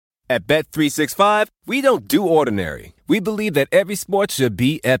At Bet365, we don't do ordinary. We believe that every sport should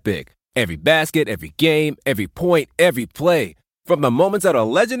be epic. Every basket, every game, every point, every play. From the moments that are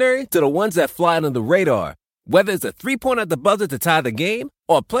legendary to the ones that fly under the radar. Whether it's a three-pointer at the buzzer to tie the game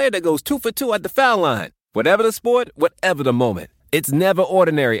or a player that goes 2 for 2 at the foul line. Whatever the sport, whatever the moment. It's never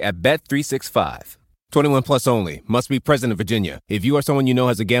ordinary at Bet365. 21 plus only. Must be present in Virginia. If you or someone you know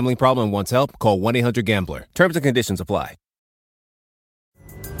has a gambling problem and wants help, call 1-800-GAMBLER. Terms and conditions apply.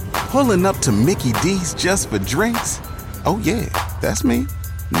 Pulling up to Mickey D's just for drinks? Oh yeah, that's me.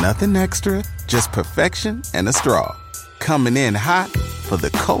 Nothing extra, just perfection and a straw. Coming in hot for the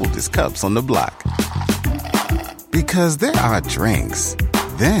coldest cups on the block. Because there are drinks.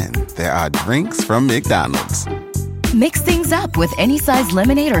 Then there are drinks from McDonald's. Mix things up with any size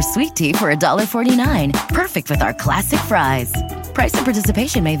lemonade or sweet tea for $1.49. Perfect with our classic fries. Price and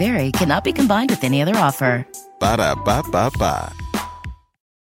participation may vary. Cannot be combined with any other offer. Ba-da-ba-ba-ba.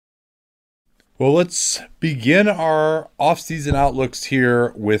 Well, let's begin our offseason outlooks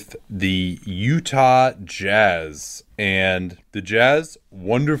here with the Utah Jazz. And the Jazz,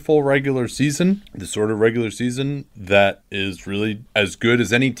 wonderful regular season, the sort of regular season that is really as good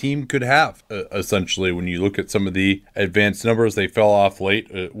as any team could have, essentially. When you look at some of the advanced numbers, they fell off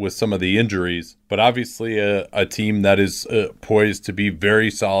late with some of the injuries. But obviously a team that is poised to be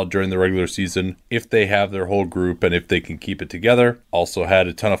very solid during the regular season if they have their whole group and if they can keep it together. Also had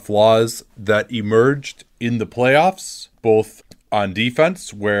a ton of flaws that emerged in the playoffs, both on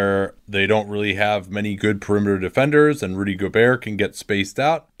defense, where they don't really have many good perimeter defenders and Rudy Gobert can get spaced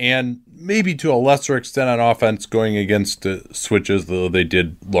out, and maybe to a lesser extent on offense going against switches, though they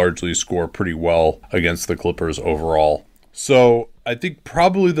did largely score pretty well against the Clippers overall. So I think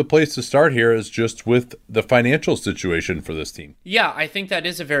probably the place to start here is just with the financial situation for this team. Yeah, I think that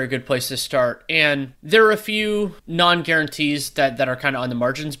is a very good place to start. And there are a few non-guarantees that are kind of on the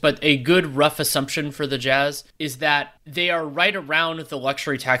margins, but a good rough assumption for the Jazz is that they are right around the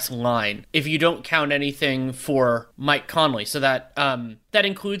luxury tax line if you don't count anything for Mike Conley. So that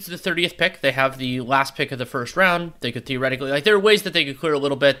includes the 30th pick. They have the last pick of the first round. They could theoretically, there are ways that they could clear a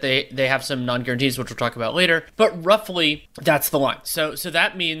little bit. They have some non-guarantees, which we'll talk about later. But roughly, that's the line. So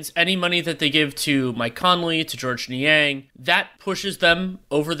that means any money that they give to Mike Conley, to George Niang, that pushes them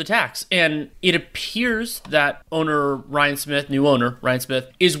over the tax. And it appears that new owner Ryan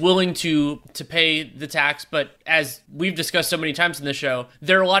Smith, is willing to pay the tax. But as we've discussed so many times in the show,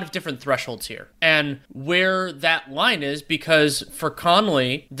 there are a lot of different thresholds here. And where that line is, because for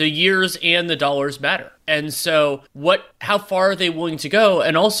Conley, the years and the dollars matter. And so how far are they willing to go?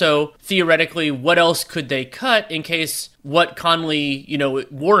 And also, theoretically, what else could they cut in case what Conley,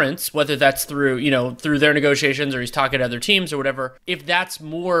 warrants, whether that's through their negotiations or he's talking to other teams or whatever, if that's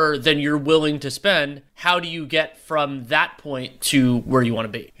more than you're willing to spend, how do you get from that point to where you want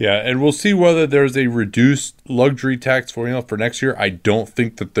to be? Yeah, and we'll see whether there's a reduced luxury tax formula for next year. I don't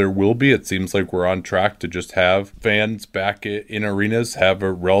think that there will be. It seems like we're on track to just have fans back in arenas have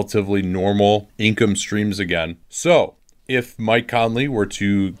a relatively normal income streams again. So if Mike Conley were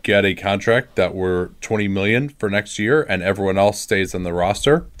to get a contract that were $20 million for next year and everyone else stays on the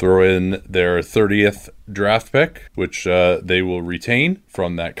roster, throw in their 30th draft pick, which they will retain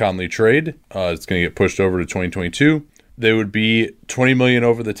from that Conley trade. It's going to get pushed over to 2022. They would be $20 million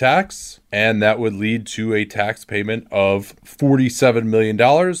over the tax, and that would lead to a tax payment of $47 million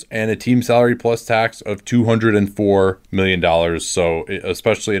and a team salary plus tax of $204 million. So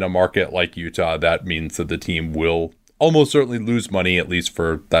especially in a market like Utah, that means that the team will almost certainly lose money, at least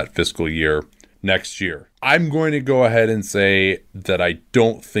for that fiscal year next year. I'm going to go ahead and say that I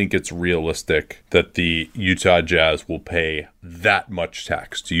don't think it's realistic that the Utah Jazz will pay that much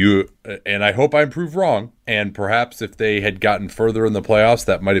tax to you. And I hope I'm proved wrong. And perhaps if they had gotten further in the playoffs,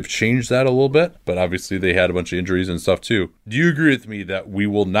 that might have changed that a little bit. But obviously they had a bunch of injuries and stuff too. Do you agree with me that we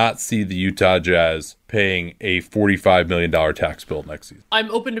will not see the Utah Jazz paying a $45 million tax bill next season?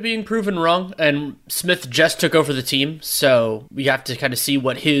 I'm open to being proven wrong. And Smith just took over the team, so we have to kind of see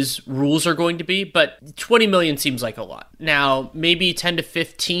what his rules are going to be. But $20 million seems like a lot. Now, maybe 10 to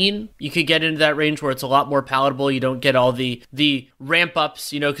 15, you could get into that range where it's a lot more palatable. You don't get all the ramp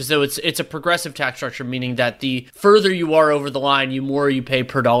ups, because though it's a progressive tax structure, meaning that the further you are over the line, the more you pay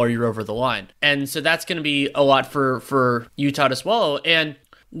per dollar you're over the line. And so that's going to be a lot for Utah to swallow. And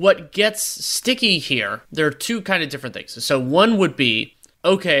what gets sticky here, there are two kind of different things. So one would be,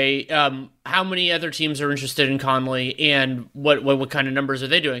 okay, how many other teams are interested in Conley and what kind of numbers are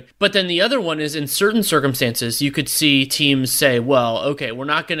they doing. But then the other one is, in certain circumstances, you could see teams say, well, okay, we're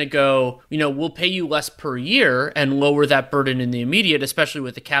not going to go, we'll pay you less per year and lower that burden in the immediate, especially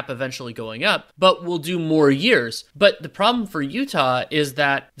with the cap eventually going up, but we'll do more years. But the problem for Utah is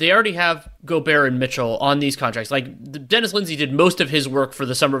that they already have Gobert and Mitchell on these contracts. Like, Dennis Lindsey did most of his work for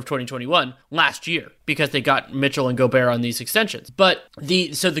the summer of 2021 last year because they got Mitchell and Gobert on these extensions. But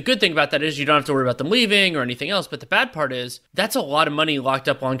so the good thing about that is you don't have to worry about them leaving or anything else. But the bad part is that's a lot of money locked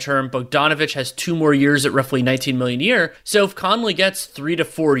up long term. Bogdanovich has 2 more years at roughly $19 million a year. So if Conley gets 3 to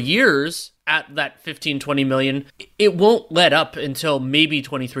 4 years at that $15-20 million, it won't let up until maybe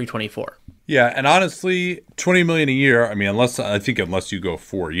 23-24. Yeah, and honestly, $20 million a year, unless you go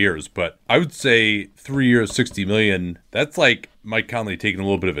 4 years, but I would say 3 years, $60 million, that's like Mike Conley taking a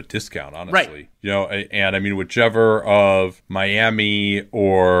little bit of a discount, honestly. Right. And I mean, whichever of Miami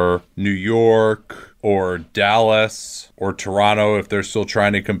or New York or Dallas or Toronto, if they're still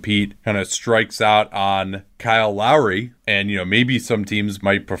trying to compete, kind of strikes out on Kyle Lowry. And, maybe some teams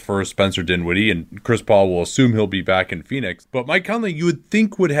might prefer Spencer Dinwiddie, and Chris Paul will assume he'll be back in Phoenix. But Mike Conley, you would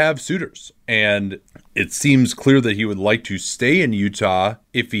think, would have suitors. And it seems clear that he would like to stay in Utah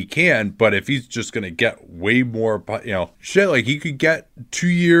if he can, but if he's just going to get way more, like he could get 2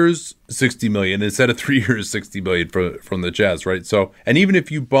 years, $60 million instead of 3 years, $60 million from the Jazz, right? So, and even if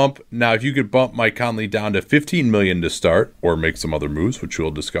you could bump Mike Conley down to $15 million to start, or make some other moves, which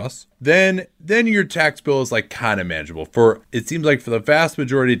we'll discuss, then your tax bill is like kind of manageable. It seems like for the vast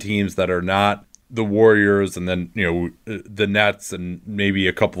majority of teams that are not the Warriors, and then, the Nets, and maybe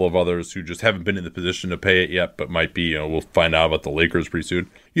a couple of others who just haven't been in the position to pay it yet, but might be, we'll find out about the Lakers pretty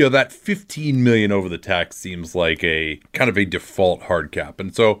soon. That $15 million over the tax seems like a kind of a default hard cap.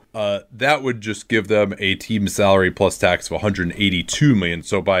 And so that would just give them a team salary plus tax of $182 million.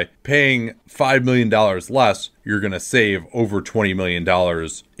 So by paying $5 million less, you're going to save over $20 million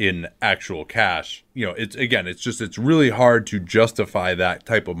in actual cash. It's really hard to justify that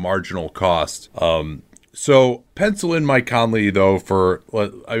type of marginal cost. So pencil in Mike Conley, though,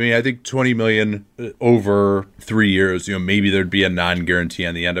 I think $20 million over 3 years, maybe there'd be a non-guarantee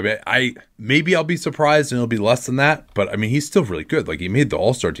on the end of it. Maybe I'll be surprised and it'll be less than that. But I mean, he's still really good. Like, he made the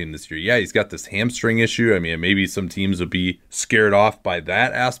All-Star team this year. Yeah, he's got this hamstring issue. I mean, maybe some teams would be scared off by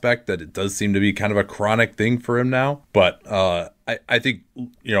that aspect, that it does seem to be kind of a chronic thing for him now. But I think,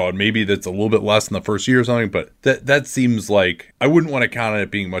 maybe that's a little bit less in the first year or something, but that seems like I wouldn't want to count on it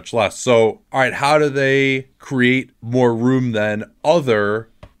being much less. So, all right, how do they create more room than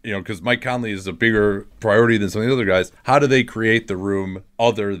because Mike Conley is a bigger priority than some of the other guys. How do they create the room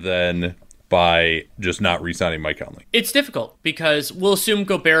other than by just not re-signing Mike Conley? It's difficult because we'll assume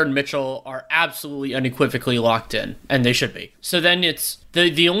Gobert and Mitchell are absolutely unequivocally locked in, and they should be. So then it's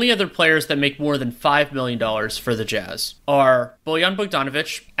the only other players that make more than $5 million for the Jazz are Bojan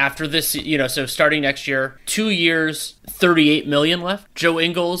Bogdanovic after this, so starting next year, 2 years, $38 million left. Joe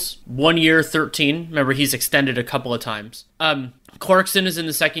Ingles, 1 year, 13. Remember, he's extended a couple of times. Clarkson is in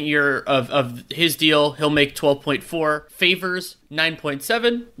the second year of his deal. He'll make 12.4. Favors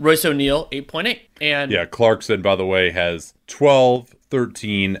 9.7. Royce O'Neal 8.8. And yeah, Clarkson, by the way, has 12,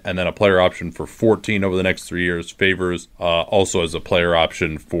 13, and then a player option for 14 over the next 3 years. Favors also has a player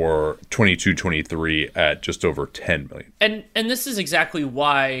option for 22-23 at just over $10 million. And this is exactly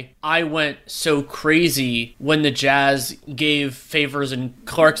why I went so crazy when the Jazz gave Favors and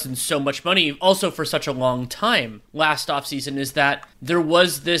Clarkson so much money, also for such a long time last offseason, is that there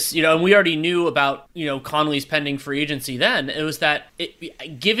was this, and we already knew about, Conley's pending free agency then. It was that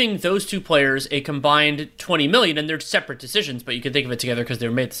giving those two players a combined $20 million, and they're separate decisions, but you can think of it together because they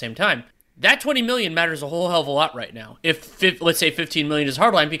were made at the same time. That $20 million matters a whole hell of a lot right now. If let's say $15 million is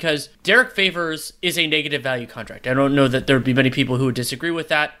hardline, because Derek Favors is a negative value contract. I don't know that there would be many people who would disagree with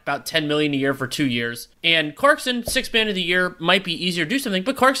that. About $10 million a year for 2 years. And Clarkson, sixth man of the year, might be easier to do something,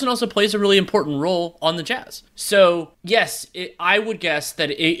 but Clarkson also plays a really important role on the Jazz. So yes, I would guess that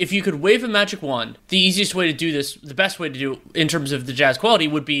if you could wave a magic wand, the easiest way to do this, the best way to do it in terms of the Jazz quality,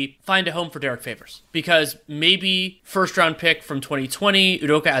 would be find a home for Derek Favors. Because maybe first round pick from 2020,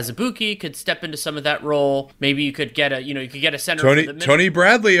 Udoka Azubuike, could step into some of that role. Maybe you could get a center for the minimum. Tony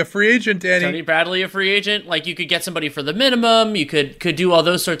Bradley, a free agent, Danny. Tony Bradley, a free agent. Like, you could get somebody for the minimum. You could do all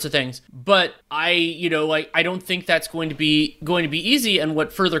those sorts of things. But I don't think that's going to be easy. And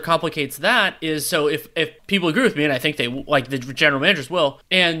what further complicates that is, so if people agree with me, and I think they, like the general managers will,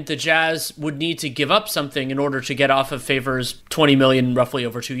 and the Jazz would need to give up something in order to get off of Favors $20 million roughly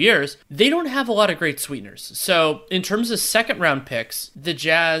over 2 years, they don't have a lot of great sweeteners. So in terms of second round picks, the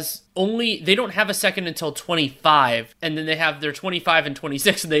Jazz they don't have a second until 25, and then they have their 25 and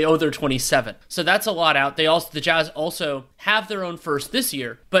 26, and they owe their 27. So that's a lot out. The Jazz also have their own first this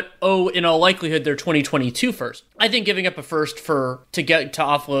year, but owe in all likelihood their 2022 first. I think giving up a first to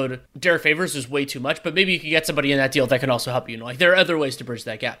offload Derek Favors is way too much, but maybe you could get somebody in that deal that can also help you. Like, there are other ways to bridge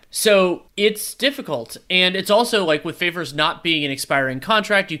that gap. So it's difficult, and it's also like with Favors not being an expiring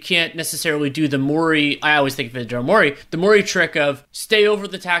contract, you can't necessarily do the Morey. I always think of it, the Morey trick of stay over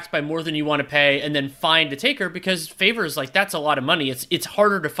the tax by more than you want to pay and then find a taker, because Favors, like, that's a lot of money. It's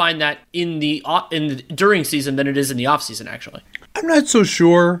harder to find that in the during season than it is in the off season, actually. I'm not so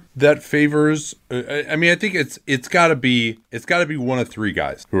sure that Favors. I mean, I think it's got to be one of three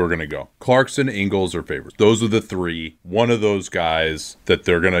guys who are going to go: Clarkson, Ingles, or Favors. Those are the three. One of those guys that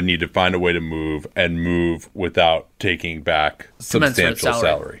they're going to need to find a way to move without taking back substantial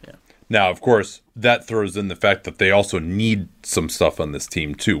salary. Yeah. Now, of course, that throws in the fact that they also need some stuff on this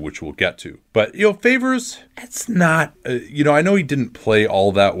team too, which we'll get to. But, Favors, it's not, I know he didn't play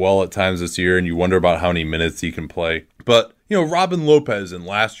all that well at times this year, and you wonder about how many minutes he can play. But, Robin Lopez in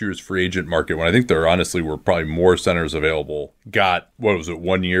last year's free agent market, when I think there honestly were probably more centers available, got,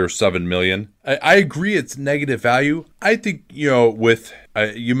 1 year, $7 million. I agree it's negative value. I think, with,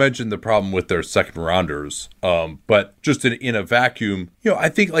 you mentioned the problem with their second rounders, but just in a vacuum, I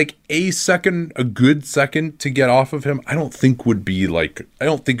think like a good second to get off of him, I don't think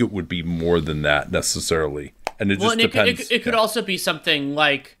it would be more than that necessarily. And it just depends. It could also be something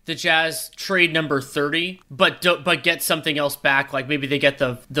like the Jazz trade number 30, but get something else back. Like maybe they get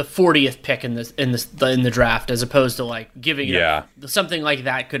the 40th pick in the draft, as opposed to like giving it up. Something like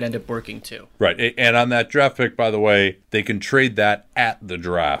that could end up working too. Right, and on that draft pick, by the way, they can trade that at the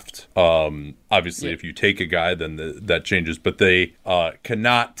draft. Obviously, if you take a guy, then that changes, but they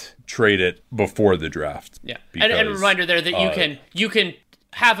cannot trade it before the draft. Yeah, and a reminder there that you can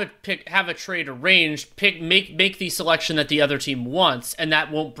have a trade arranged, make the selection that the other team wants, and that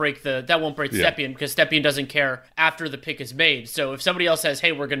won't break Stepien, because Stepien doesn't care after the pick is made. So if somebody else says,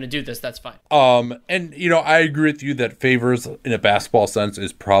 "Hey, we're going to do this," that's fine. And I agree with you that Favors, in a basketball sense,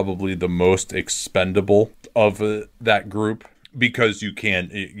 is probably the most expendable of that group. Because you can,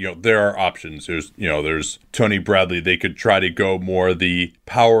 there are options. There's Tony Bradley. They could try to go more the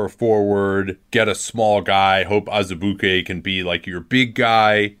power forward, get a small guy, hope Azubuike can be like your big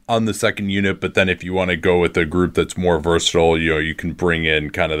guy on the second unit. But then if you want to go with a group that's more versatile, you can bring in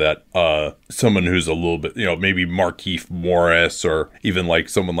kind of that, someone who's a little bit, maybe Markieff Morris, or even like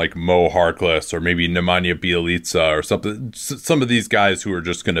someone like Mo Harkless, or maybe Nemanja Bjelica or something. Some of these guys who are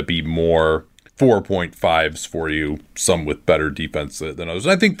just going to be more 4.5s for you, some with better defense than others.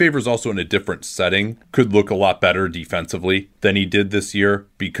 I think Favors also in a different setting could look a lot better defensively than he did this year,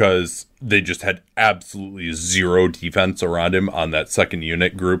 because they just had absolutely zero defense around him on that second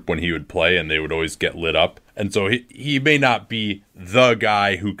unit group when he would play, and they would always get lit up. And so he may not be the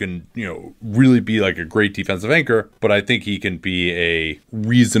guy who can, really be like a great defensive anchor, but I think he can be a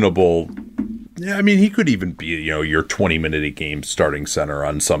reasonable. Yeah, I mean, he could even be, your 20-minute a game starting center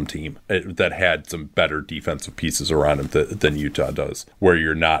on some team that had some better defensive pieces around him than Utah does, where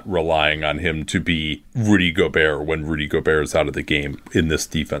you're not relying on him to be Rudy Gobert when Rudy Gobert is out of the game in this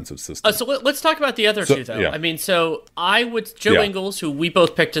defensive system. So let's talk about the other two, though. Yeah. I mean, so I would, Ingles, who we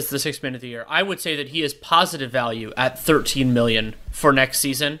both picked as the sixth man of the year, I would say that he is positive value at $13 million for next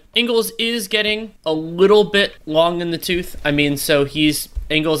season. Ingles is getting a little bit long in the tooth. I mean, so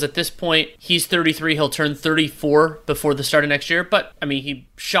Ingles at this point, he's 33. He'll turn 34 before the start of next year. But, I mean, he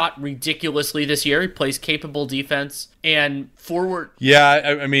shot ridiculously this year. He plays capable defense and forward.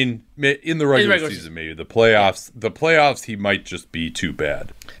 Yeah, I mean, in the regular season, maybe. The playoffs, he might just be too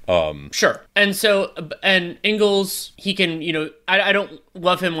bad. Sure. And Ingles, he can, I don't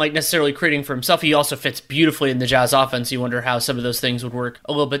love him like necessarily creating for himself. He also fits beautifully in the Jazz offense. You wonder how some of those things would work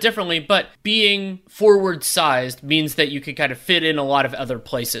a little bit differently. But being forward sized means that you can kind of fit in a lot of other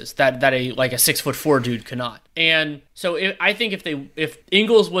places that a 6'4" dude cannot. And so I think if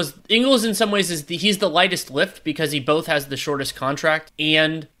Ingles in some ways he's the lightest lift because he both has the shortest contract,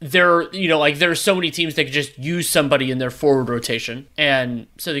 and there's so many teams that could just use somebody in their forward rotation, and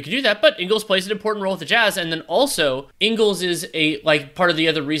so they could do that. But Ingles plays an important role with the Jazz, and then also Ingles is part of the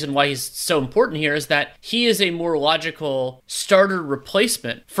other reason why he's so important here is that he is a more logical starter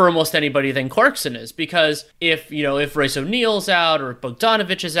replacement for almost anybody than Clarkson is, because if Royce O'Neal's out, or if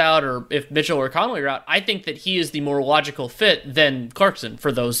Bogdanovich is out, or if Mitchell or Conley are out, I think that he is the more logical fit than Clarkson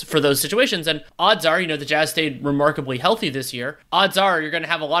for those situations. And odds are, the Jazz stayed remarkably healthy this year. Odds are you're going to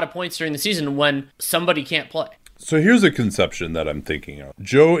have a lot of points during the season when somebody can't play. So here's a conception that I'm thinking of.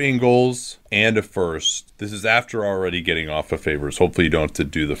 Joe Ingles and a first. This is after already getting off of favors. Hopefully you don't have to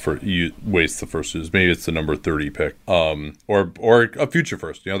do the first. You waste the first. Maybe it's the number 30 pick, or a future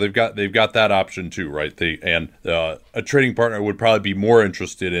first. They've got that option too, right? A trading partner would probably be more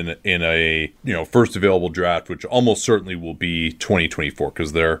interested in a first available draft, which almost certainly will be 2024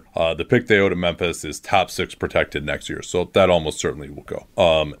 because the pick they owe to Memphis is top 6 protected next year, so that almost certainly will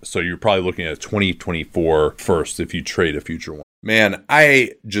go. So you're probably looking at a 2024 first if you trade a future one. Man,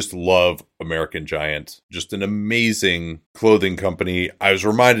 I just love American Giant. Just an amazing clothing company. I was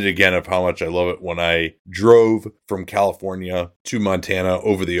reminded again of how much I love it when I drove from California to Montana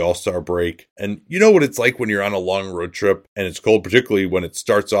over the All-Star break. And you know what it's like when you're on a long road trip and it's cold, particularly when it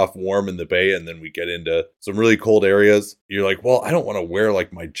starts off warm in the Bay and then we get into some really cold areas. You're like, well, I don't want to wear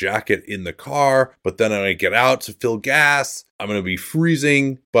my jacket in the car, but then when I get out to fill gas, I'm going to be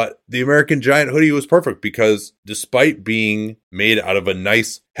freezing. But the American Giant hoodie was perfect because despite being made out of a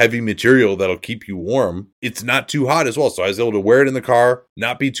nice heavy material that'll keep you warm, it's not too hot as well. So I was able to wear it in the car,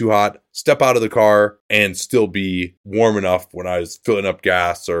 not be too hot, step out of the car, and still be warm enough when I was filling up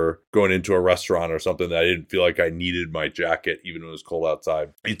gas or going into a restaurant or something that I didn't feel like I needed my jacket even when it was cold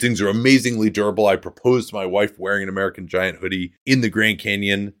outside. These things are amazingly durable. I proposed to my wife wearing an American Giant hoodie in the Grand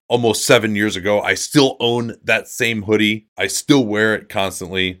Canyon almost 7 years ago. I still own that same hoodie. I still wear it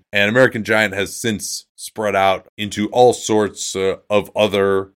constantly. And American Giant has since spread out into all sorts of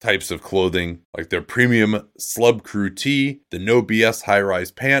other types of clothing, like their premium Slub Crew tee, the No BS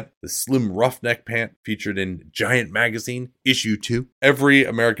high-rise pant, the slim roughneck pant featured in Giant Magazine issue 2. Every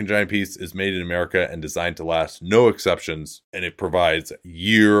American Giant piece is made in America and designed to last, no exceptions, and it provides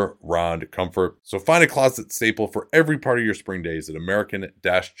year-round comfort. So find a closet staple for every part of your spring days at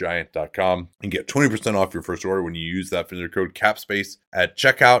American-Giant.com and get 20% off your first order when you use that vendor code CAPSPACE at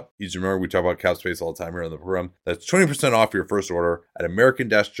checkout. Easy to remember, we talk about CAPSPACE all the time here on the program. That's 20% off your first order at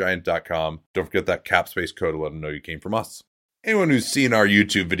American-Giant.com. Don't forget that CAPSPACE code to let them know you came from us. Anyone who's seen our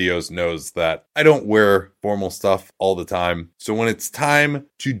YouTube videos knows that I don't wear formal stuff all the time. So when it's time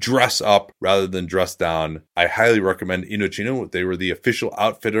to dress up rather than dress down, I highly recommend Indochino. They were the official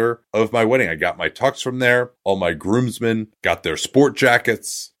outfitter of my wedding. I got my tux from there. All my groomsmen got their sport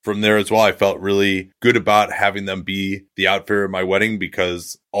jackets from there as well. I felt really good about having them be the outfitter of my wedding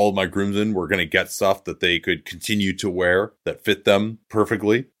because all of my groomsmen were going to get stuff that they could continue to wear that fit them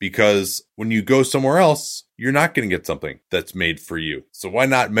perfectly. Because when you go somewhere else, you're not going to get something that's made for you. So why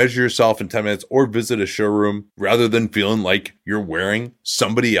not measure yourself in 10 minutes or visit a showroom rather than feeling like you're wearing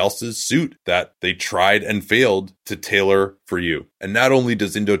somebody else's suit that they tried and failed to tailor for you. And not only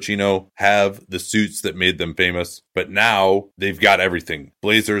does Indochino have the suits that made them famous, but now they've got everything.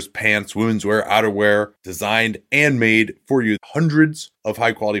 Blazers, pants, women's wear, outerwear, designed and made for you. Hundreds of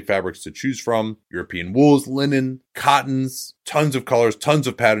high quality fabrics to choose from. European wools, linen, cottons, tons of colors, tons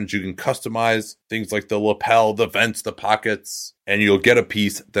of patterns you can customize. Things like the lapel, the vents, the pockets. And you'll get a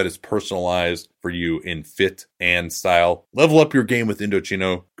piece that is personalized for you in fit and style. Level up your game with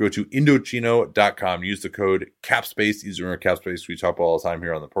Indochino. Go to Indochino.com. Use the code CAPSPACE. Use our CAPSPACE we talk about all the time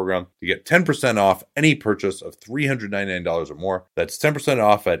here on the program to get 10% off any purchase of $399 or more. That's 10%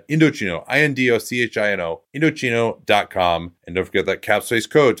 off at Indochino, Indochino, Indochino.com. And don't forget that CAPSPACE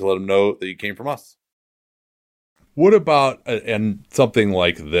code to let them know that you came from us. What about and something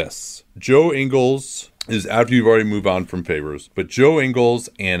like this? Joe Ingles is after you've already moved on from favors, but Joe Ingles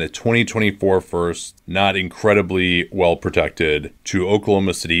and a 2024 first, not incredibly well protected, to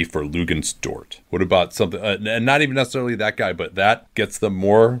Oklahoma City for Luguentz Dort. What about something, and not even necessarily that guy, but that gets them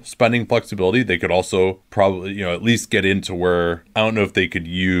more spending flexibility. They could also probably, at least get into where, I don't know if they could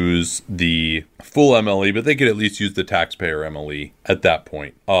use the full MLE, but they could at least use the taxpayer MLE at that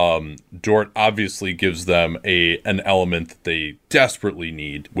point. Dort obviously gives them an element that desperately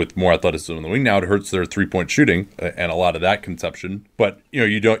need with more athleticism in the wing. Now it hurts their 3-point shooting and a lot of that conception. But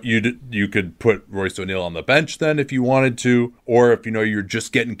you could put Royce O'Neal on the bench then if you wanted to, or if you're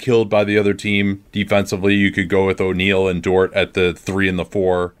just getting killed by the other team defensively, you could go with O'Neal and Dort at the 3 and the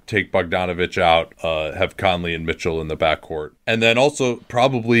 4, take Bogdanovich out, have Conley and Mitchell in the backcourt. And then also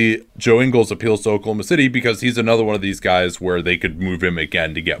probably Joe Ingles appeals to Oklahoma City because he's another one of these guys where they could move him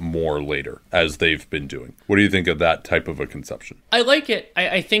again to get more later, as they've been doing. What do you think of that type of a conception? I like it.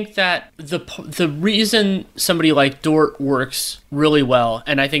 I think that the reason somebody like Dort works really well,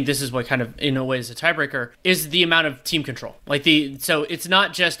 and I think this is what kind of in a way is a tiebreaker, is the amount of team control. So it's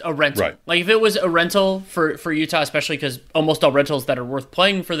not just a rental. Right. Like if it was a rental for Utah, especially because almost all rentals that are worth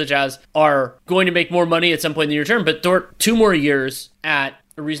playing for the Jazz are going to make more money at some point in the near term. But Dort, 2 more years at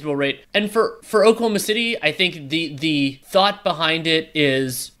a reasonable rate. And for Oklahoma City, I think the thought behind it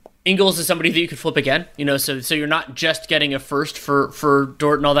is Ingles is somebody that you could flip again, so you're not just getting a first for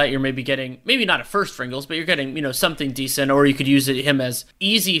Dort and all that. You're maybe getting, maybe not a first for Ingles, but you're getting, something decent, or you could use him as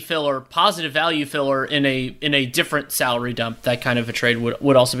easy filler, positive value filler in a different salary dump. That kind of a trade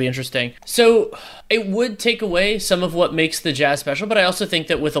would also be interesting. So it would take away some of what makes the Jazz special, but I also think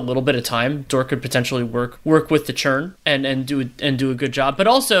that with a little bit of time, Dort could potentially work with the churn and do a good job. But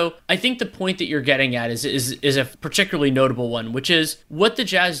also, I think the point that you're getting at is a particularly notable one, which is what the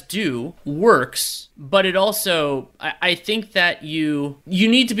Jazz do works, but it also, I think that you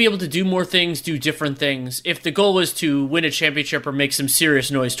need to be able to do more things, do different things, if the goal is to win a championship or make some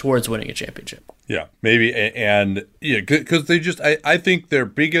serious noise towards winning a championship. Yeah, maybe. And yeah, because I think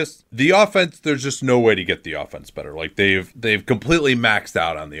the offense, there's just no way to get the offense better. Like they've completely maxed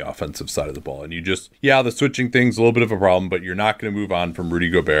out on the offensive side of the ball. And the switching thing's a little bit of a problem, but you're not going to move on from Rudy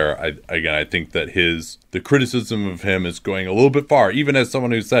Gobert. I think that the criticism of him is going a little bit far, even as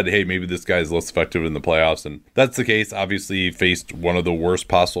someone who said, hey, maybe this guy is less effective in the playoffs. And that's the case. Obviously, he faced one of the worst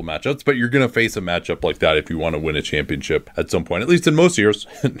possible matchups, but you're going to face a matchup like that if you want to win a championship at some point, at least in most years.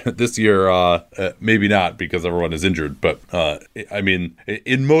 This year, maybe not because everyone is injured, but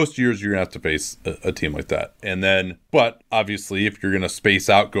in most years you're gonna have to face a team like that. But obviously, if you're gonna space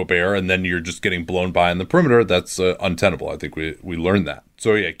out Gobert and then you're just getting blown by on the perimeter, that's untenable. I think we learned that.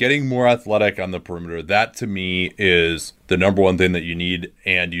 So yeah, getting more athletic on the perimeter, that to me is the number one thing that you need.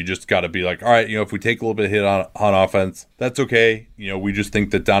 And you just got to be like, all right, if we take a little bit of hit on offense, that's okay. We just think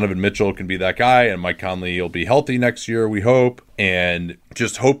that Donovan Mitchell can be that guy, and Mike Conley will be healthy next year, we hope. And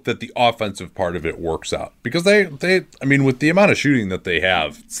just hope that the offensive part of it works out, because they with the amount of shooting that they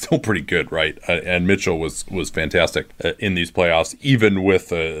have, it's still pretty good, right? And Mitchell was fantastic in these playoffs, even with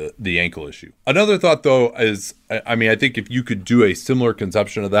the ankle issue. Another thought though is, I think if you could do a similar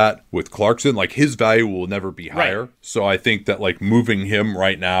conception of that with Clarkson, like his value will never be higher. Right. So I think that like moving him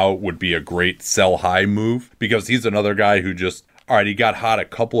right now would be a great sell high move, because he's another guy who just, all right, he got hot a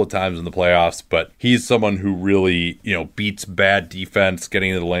couple of times in the playoffs, but he's someone who really, beats bad defense,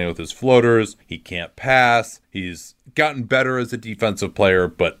 getting into the lane with his floaters. He can't pass. He's gotten better as a defensive player,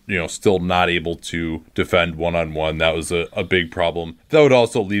 but, still not able to defend one-on-one. That was a big problem. That would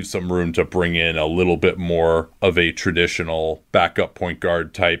also leave some room to bring in a little bit more of a traditional backup point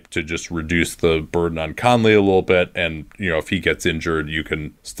guard type to just reduce the burden on Conley a little bit. And, if he gets injured, you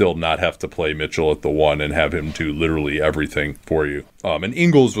can still not have to play Mitchell at the 1 and have him do literally everything for you. And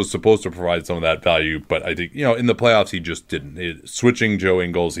Ingles was supposed to provide some of that value, but I think, in the playoffs, he just didn't. Switching Joe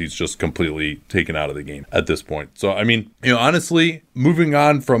Ingles, he's just completely taken out of the game at this point. So, honestly, moving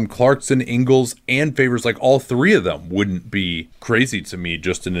on from Clarkson, Ingles, and Favors, like all three of them wouldn't be crazy to me,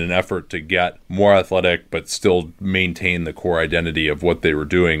 just in an effort to get more athletic, but still maintain the core identity of what they were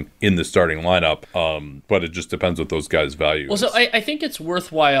doing in the starting lineup. But it just depends what those guys value. Well, so I think it's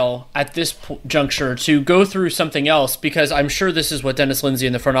worthwhile at this juncture to go through something else, because I'm sure this is what Dennis Lindsay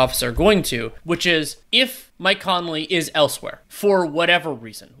and the front office are going to, which is if Mike Conley is elsewhere for whatever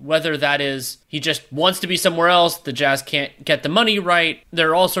reason, whether that is he just wants to be somewhere else, the Jazz can't get the money right,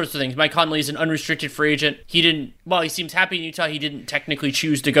 there are all sorts of things. Mike Conley is an unrestricted free agent. He seems happy in Utah, he didn't technically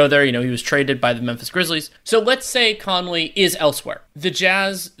choose to go there. He was traded by the Memphis Grizzlies. So let's say Conley is elsewhere. The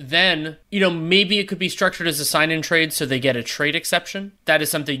Jazz then, maybe it could be structured as a sign-in trade so they get a trade exception. That is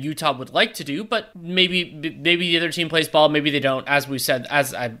something Utah would like to do, but maybe the other team plays ball, maybe they don't. As we said,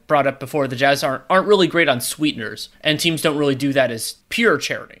 as I brought up before, the Jazz aren't really great on sweeteners, and teams don't really do that as pure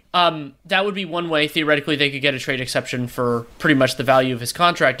charity. That would be one way. Theoretically, they could get a trade exception for pretty much the value of his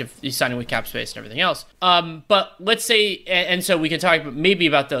contract if he's signing with cap space and everything else. But let's say, and so we can talk maybe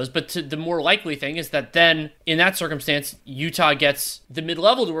about those, but the more likely thing is that then in that circumstance, Utah gets the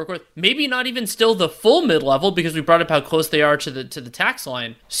mid-level to work with, maybe not even still the full mid-level, because we brought up how close they are to the tax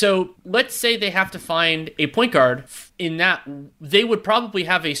line. So let's say they have to find a point guard. In that, they would probably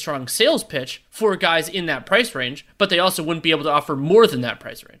have a strong sales pitch for guys in that price range, but they also wouldn't be able to offer more than that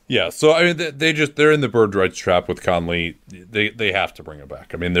price range. Yeah, so I mean, they're in the bird rights trap with Conley. They have to bring him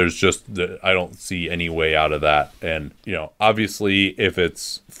back. I mean, there's just I don't see any way out of that. And obviously, if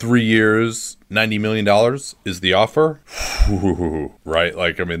it's 3 years, $90 million is the offer, right?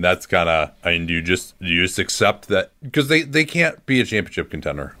 Like, I mean, that's kind of, do you just accept that? Because they can't be a championship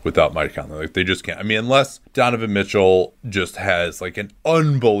contender without Mike Conley. Like, they just can't. I mean, unless Donovan Mitchell just has like an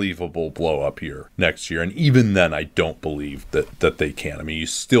unbelievable blow up here next year. And even then, I don't believe that they can. I mean, you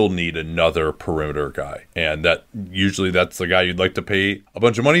still need another perimeter guy. And usually that's the guy you'd like to pay a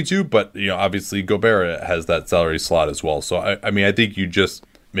bunch of money to. But, obviously Gobert has that salary slot as well. So, I mean, I think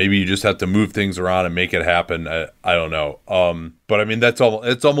maybe you just have to move things around and make it happen. I don't know. But I mean,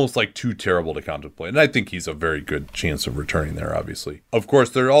 it's almost like too terrible to contemplate. And I think he's a very good chance of returning there, obviously. Of course,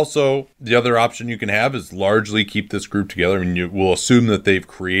 there also, the other option you can have is largely keep this group together. I mean, we'll assume that they've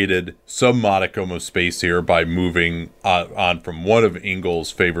created some modicum of space here by moving on from one of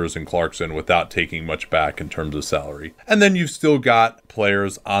Ingles, Favors, and Clarkson without taking much back in terms of salary. And then you've still got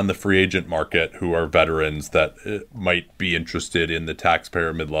players on the free agent market who are veterans that might be interested in the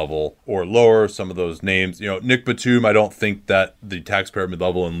taxpayer mid-level or lower. Some of those names, Nick Batum, I don't think that the taxpayer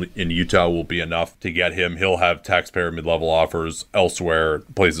mid-level in Utah will be enough to get him. He'll have taxpayer mid-level offers elsewhere,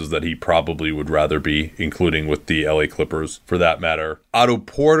 places that he probably would rather be, including with the LA Clippers for that matter. Otto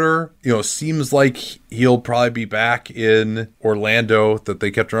Porter, seems like he'll probably be back in Orlando that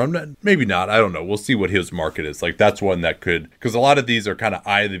they kept around. Maybe not. I don't know. We'll see what his market is. Like, that's one that could, because a lot of these are kind of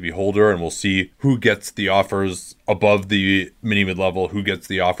eye of the beholder, and we'll see who gets the offers above the mini mid-level, who gets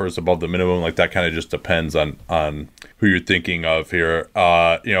the offers above the minimum. Like, that kind of just depends on who you're thinking of here.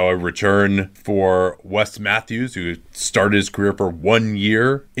 A return for Wes Matthews, who started his career for 1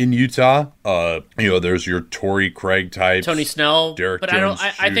 year in Utah. There's your Torrey Craig types. Tony Snell. Derek but Jones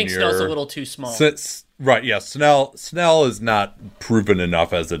I think Snell's a little too small. Right, yeah. Snell is not proven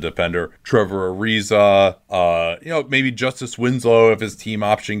enough as a defender. Trevor Ariza, maybe Justice Winslow, if his team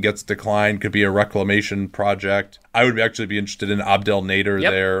option gets declined, could be a reclamation project. I would actually be interested in Abdel Nader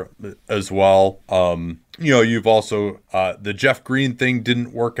there as well. You've also the Jeff Green thing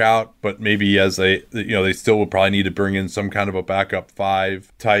didn't work out, but maybe they still would probably need to bring in some kind of a backup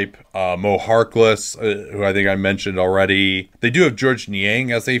five type. Mo Harkless, who I think I mentioned already. They do have George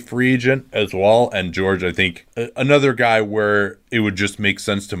Niang as a free agent as well, and George, I think, another guy where it would just make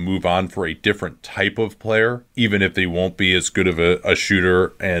sense to move on for a different type of player, even if they won't be as good of a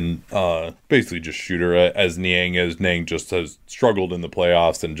shooter and basically just shooter as Niang is. Niang just has struggled in the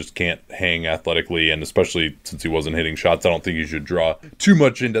playoffs and just can't hang athletically, and especially since he wasn't hitting shots, I don't think you should draw too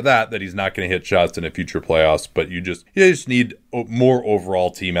much into that he's not going to hit shots in a future playoffs, but you just need more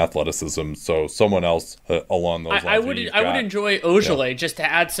overall team athleticism. So someone else along those lines. I would enjoy Ojale just to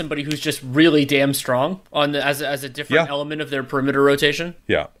add somebody who's just really damn strong on as a different element of their perimeter rotation.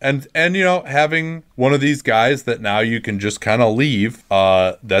 Yeah, and having one of these guys that now you can just kind of leave.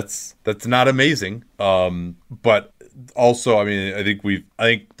 That's not amazing. But also, I mean, I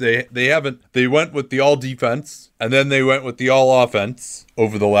think they went with the all defense and then they went with the all offense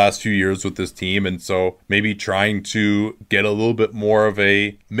over the last few years with this team. And so maybe trying to get a little bit more of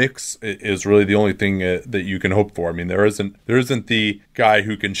a mix is really the only thing that you can hope for. I mean, there isn't the guy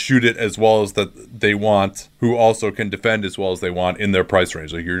who can shoot it as well as that they want, who also can defend as well as they want in their price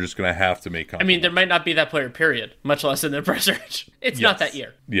range. Like, you're just going to have to make I mean, there might not be that player, period, much less in their price range. It's not that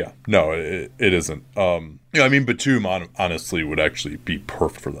year. Yeah, no, it isn't. I mean, Batum honestly would actually be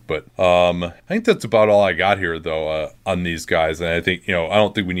perfect for them. But I think that's about all I got here, though, on these guys. And I think, I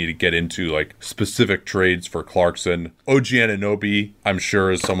don't think we need to get into like specific trades for Clarkson. OG Anunoby, I'm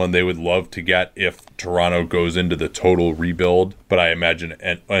sure, is someone they would love to get if Toronto goes into the total rebuild. But I imagine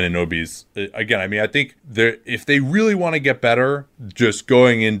Anunoby's, again, I mean, I think if they really want to get better, just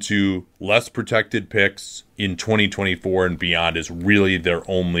going into less protected picks in 2024 and beyond is really their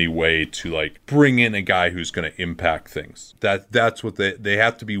only way to like bring in a guy who's going to impact things. That's what they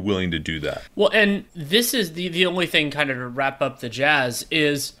have to be willing to do that. Well, and this is the only thing kind of to wrap up the Jazz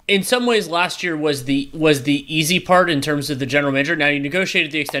is in some ways last year was the easy part in terms of the general manager. Now you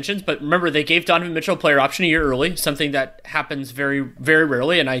negotiated the extensions, but remember they gave Donovan Mitchell a player option a year early, something that happens very, very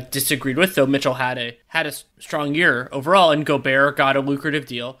rarely, and I disagreed with, though Mitchell had a strong year overall, and Gobert got a lucrative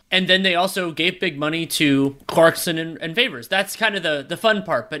deal. And then they also gave big money to Clarkson and Favors. That's kind of the fun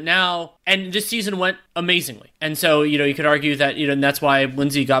part. But now, and this season went amazingly. And so, you could argue that, and that's why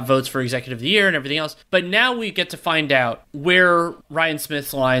Lindsay got votes for Executive of the Year and everything else. But now we get to find out where Ryan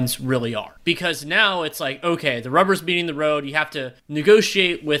Smith's lines really are. Because now it's like, okay, the rubber's meeting the road. You have to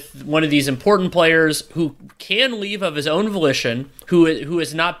negotiate with one of these important players who can leave of his own volition, who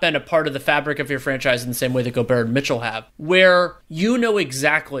has not been a part of the fabric of your franchise in the same way that Gobert and Mitchell have, where you know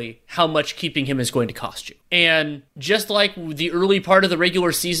exactly how much keeping him is going to cost you. And just like the early part of the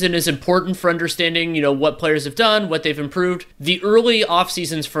regular season is important for understanding, what players have done, what they've improved, the early off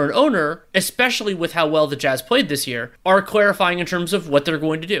seasons for an owner, especially with how well the Jazz played this year, are clarifying in terms of what they're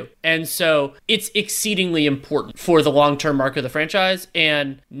going to do. And so it's exceedingly important for the long-term arc of the franchise,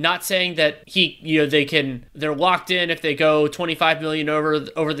 and not saying that they're locked in if they go $25 million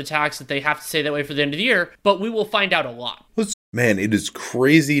over the tax, that they have to stay that way for the end of the year, but we will find out a lot. Man, it is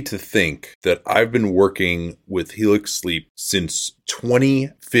crazy to think that I've been working with Helix Sleep since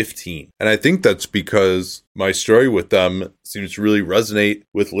 2015. And I think that's because my story with them seems to really resonate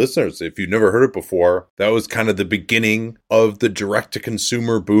with listeners. If you've never heard it before, that was kind of the beginning of the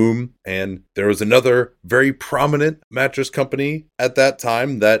direct-to-consumer boom. And there was another very prominent mattress company at that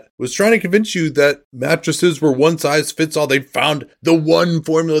time that was trying to convince you that mattresses were one size fits all. They found the one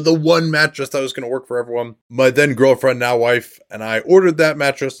formula, the one mattress that was going to work for everyone. My then girlfriend, now wife, and I ordered that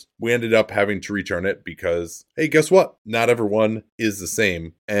mattress. We ended up having to return it because, hey, guess what? Not everyone is the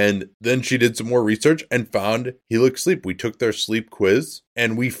same. And then she did some more research and found Helix Sleep. We took their sleep quiz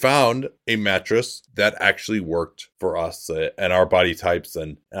and we found a mattress that actually worked for us and our body types.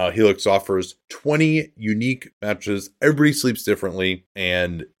 And Helix offers 20 unique mattresses. Everybody sleeps differently,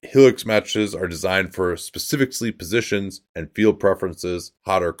 and Helix mattresses are designed for specific sleep positions and field preferences,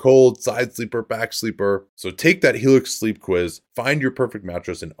 hot or cold, side sleeper, back sleeper. So take that Helix sleep quiz, find your perfect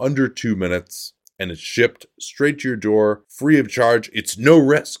mattress in under 2 minutes, and it's shipped straight to your door, free of charge. It's no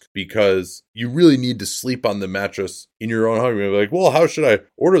risk because you really need to sleep on the mattress in your own home. You're like, well, how should I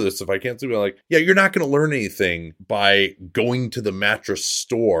order this if I can't sleep? I'm like, yeah, you're not going to learn anything by going to the mattress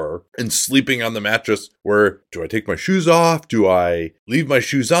store and sleeping on the mattress where, do I take my shoes off? Do I leave my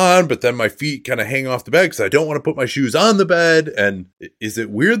shoes on, but then my feet kind of hang off the bed because I don't want to put my shoes on the bed? And is it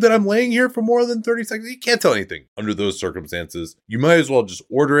weird that I'm laying here for more than 30 seconds? You can't tell anything under those circumstances. You might as well just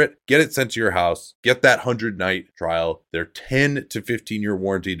order it, get it sent to your house, get that 100-night trial. They're 10 to 15-year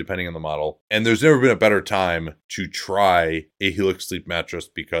warranty, depending on the model. And there's never been a better time to try a Helix Sleep mattress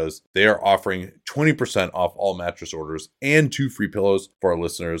because they are offering 20% off all mattress orders and 2 free pillows for our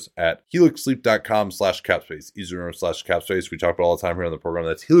listeners at helixsleep.com/capspace. Easy to remember /capspace. We talk about all the time here on the program.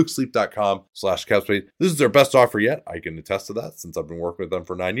 That's helixsleep.com/capspace. This is their best offer yet. I can attest to that since I've been working with them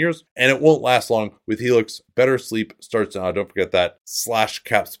for 9 years. And it won't last long with Helix. Better sleep starts now. Don't forget that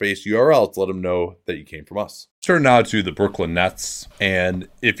 /capspace URL to let them know that you came from us. Turn now to the Brooklyn Nets. And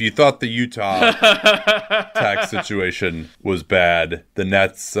if you thought the Utah tax situation was bad, the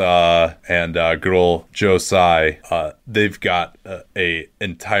Nets and good old Joe Tsai, they've got a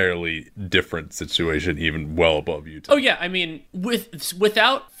entirely different situation, even well above Utah. Oh yeah, I mean,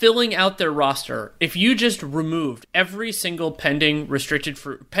 without filling out their roster, if you just removed every single pending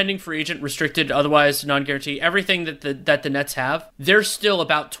free agent, restricted, otherwise non-guarantee, everything that the Nets have, they're still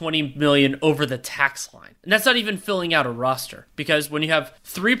about $20 million over the tax line. And that's not even filling out a roster, because when you have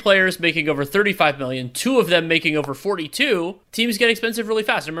 3 players making over $35 million, 2 of them making over $42, teams get expensive really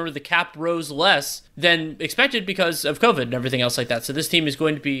fast. I remember the cap rose less than expected because of COVID and everything else like that. So this team is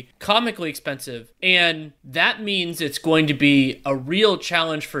going to be comically expensive. And that means it's going to be a real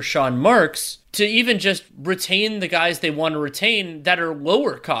challenge for Sean Marks to even just retain the guys they want to retain that are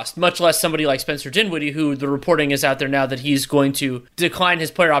lower cost, much less somebody like Spencer Dinwiddie, who the reporting is out there now that he's going to decline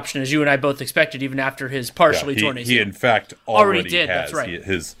his player option, as you and I both expected, even after his partially torn ACL. He in fact already did. has. That's right.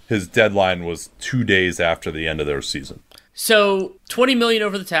 His deadline was 2 days after the end of their season. So $20 million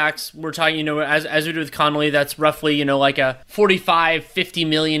over the tax. We're talking, as we do with Connolly, that's roughly, like a $45-50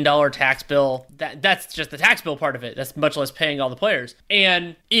 million tax bill. That's just the tax bill part of it. That's much less paying all the players.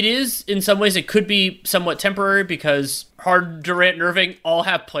 And it is, in some ways, it could be somewhat temporary because Harden, Durant, and Irving all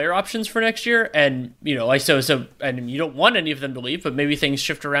have player options for next year, and and you don't want any of them to leave, but maybe things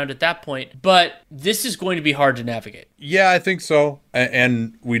shift around at that point. But this is going to be hard to navigate. Yeah, I think so.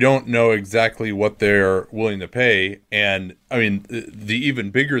 And we don't know exactly what they're willing to pay. And I mean, the even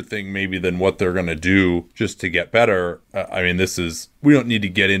bigger thing maybe than what they're going to do just to get better. We don't need to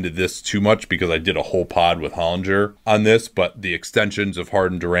get into this too much because I did a whole pod with Hollinger on this, but the extensions of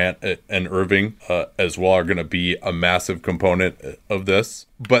Harden, Durant, and Irving as well are going to be a massive component of this.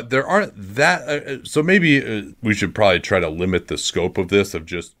 But there aren't that, so maybe we should probably try to limit the scope of this, of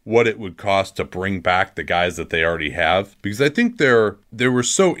just what it would cost to bring back the guys that they already have. Because I think they were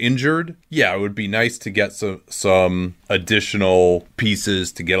so injured. Yeah, it would be nice to get some additional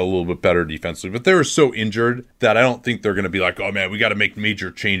pieces to get a little bit better defensively. But they were so injured that I don't think they're going to be like, oh man, we got to make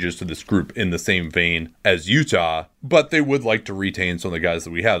major changes to this group in the same vein as Utah. But they would like to retain some of the guys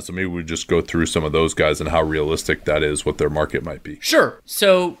that we have. So maybe we just go through some of those guys and how realistic that is, what their market might be. Sure.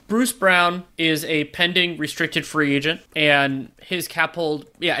 So Bruce Brown is a pending restricted free agent, and his cap hold,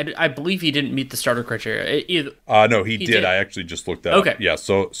 I believe he didn't meet the starter criteria. No, he did. I actually just looked that up. Yeah,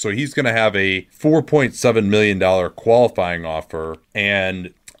 so he's going to have a $4.7 million qualifying offer,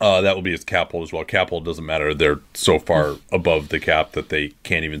 and that will be his cap hold as well. Cap hold doesn't matter. They're so far above the cap that they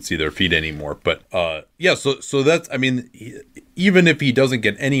can't even see their feet anymore. But so that's, even if he doesn't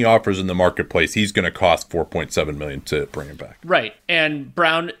get any offers in the marketplace, he's going to cost $4.7 million to bring him back. Right. And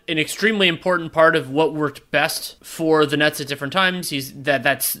Brown, an extremely important part of what worked best for the Nets at different times.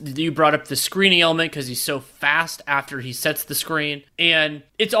 You brought up the screening element because he's so fast after he sets the screen. And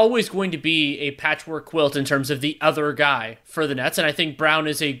it's always going to be a patchwork quilt in terms of the other guy for the Nets. And I think Brown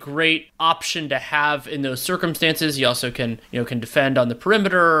is a great option to have in those circumstances. He also can defend on the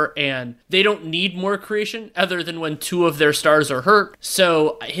perimeter, and they don't need more creation other than when two of their stars are hurt.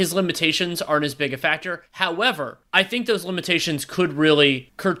 So his limitations aren't as big a factor. However, I think those limitations could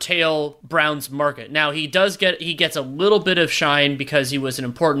really curtail Brown's market. Now, he gets a little bit of shine because he was an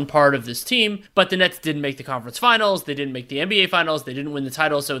important part of this team, but the Nets didn't make the conference finals. They didn't make the NBA finals. They didn't win the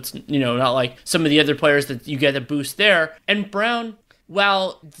title. So it's, not like some of the other players that you get a boost there. And Brown,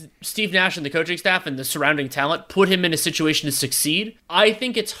 while Steve Nash and the coaching staff and the surrounding talent put him in a situation to succeed, I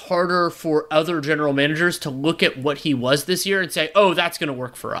think it's harder for other general managers to look at what he was this year and say, oh, that's going to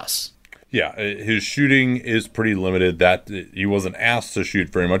work for us. Yeah, his shooting is pretty limited. That he wasn't asked to shoot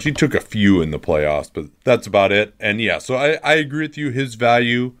very much. He took a few in the playoffs, but that's about it. And yeah, so I agree with you. His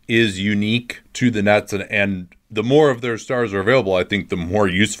value is unique to the Nets, and the more of their stars are available, I think the more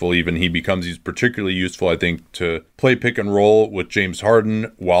useful even he becomes. He's particularly useful, I think, to play pick and roll with James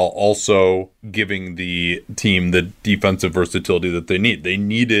Harden while also giving the team the defensive versatility that they need. They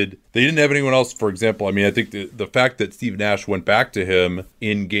didn't have anyone else, for example. I think the fact that Steve Nash went back to him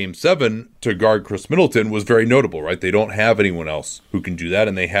in Game 7 to guard Chris Middleton was very notable, right? They don't have anyone else who can do that,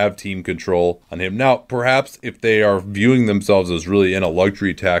 and they have team control on him. Now, perhaps if they are viewing themselves as really in a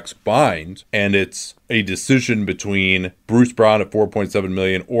luxury tax bind, and it's a decision between Bruce Brown at $4.7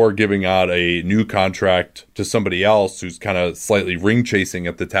 million or giving out a new contract to somebody else who's kind of slightly ring chasing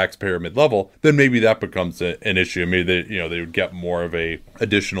at the taxpayer mid-level, then maybe that becomes an issue. Maybe they would get more of a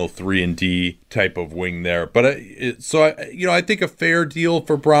additional 3-and-D type of wing there. But I think a fair deal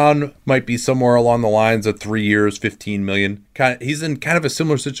for Brown might be somewhere along the lines of 3 years, $15 million. He's in kind of a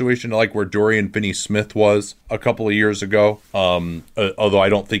similar situation to like where Dorian Finney-Smith was a couple of years ago. Although I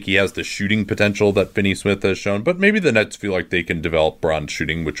don't think he has the shooting potential that Finney-Smith has shown. But maybe the Nets feel like they can develop Brown's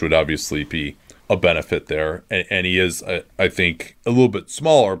shooting, which would obviously be a benefit there. And he is, I think, a little bit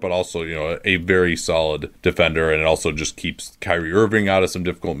smaller, but also, a very solid defender. And it also just keeps Kyrie Irving out of some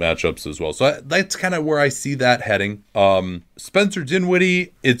difficult matchups as well. So that's kind of where I see that heading. Spencer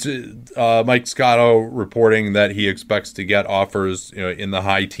Dinwiddie, it's Mike Scotto reporting that he expects to get offers in the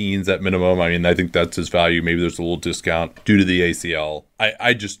high teens at minimum. I think that's his value. Maybe there's a little discount due to the ACL.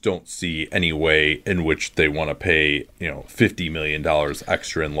 I just don't see any way in which they want to pay $50 million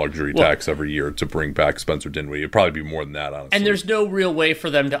extra in luxury tax every year to bring back Spencer Dinwiddie. It'd probably be more than that, honestly. And there's no real way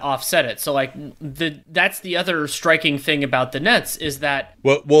for them to offset it. So that's the other striking thing about the Nets is that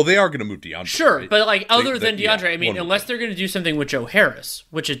well they are going to move DeAndre. Sure, right? But other than DeAndre, unless they're going to do something with Joe Harris,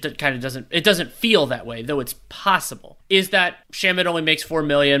 which it kind of doesn't feel that way, though it's possible. Is that Shamet only makes $4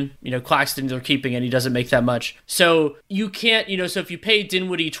 million? Claxton they're keeping, and he doesn't make that much. So you can't, so if you pay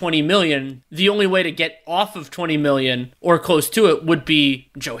Dinwiddie $20 million, the only way to get off of $20 million or close to it would be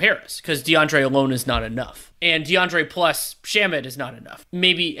Joe Harris, because DeAndre alone is not enough. and DeAndre plus Shamet is not enough.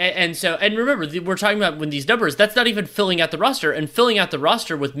 Maybe, and remember, we're talking about when these numbers, that's not even filling out the roster, and filling out the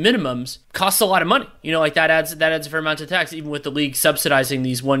roster with minimums costs a lot of money. Like that adds a fair amount of tax, even with the league subsidizing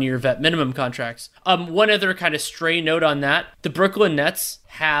these 1-year vet minimum contracts. One other kind of stray note on that, the Brooklyn Nets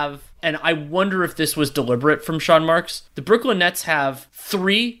have, and I wonder if this was deliberate from Sean Marks, the Brooklyn Nets have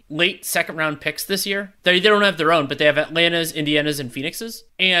 3 late second-round picks this year. They don't have their own, but they have Atlanta's, Indiana's, and Phoenix's.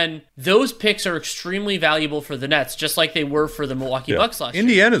 And those picks are extremely valuable for the Nets, just like they were for the Milwaukee Bucks last year.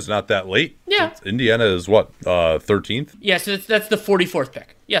 Indiana's not that late. Yeah. Indiana is what, 13th? Yeah, so that's the 44th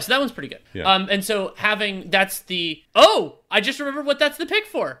pick. Yeah, so that one's pretty good. Yeah. And so I just remembered what that's the pick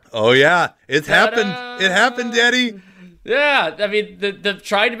for. Oh, yeah. It's happened. It happened, Daddy. Yeah, I mean, the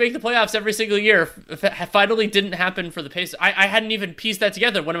trying to make the playoffs every single year finally didn't happen for the Pacers. I hadn't even pieced that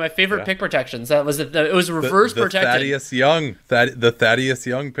together. One of my favorite pick protections. That was it was reverse protected. The Thaddeus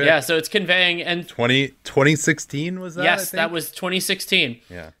Young pick. Yeah, so it's conveying. And 2016 was that? Yes, that was 2016.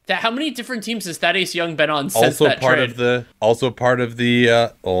 Yeah. How many different teams has Thaddeus Young been on since that trade? Also part of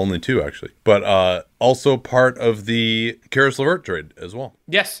the only 2 actually, but also part of the Karis LeVert trade as well.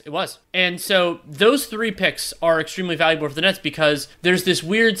 Yes, it was. And so those 3 picks are extremely valuable for the Nets because there's this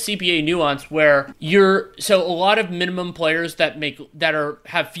weird CBA nuance where a lot of minimum players that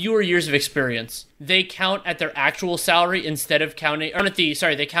have fewer years of experience, they count at their actual salary instead of counting,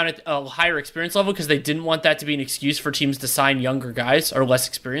 they count at a higher experience level because they didn't want that to be an excuse for teams to sign younger guys or less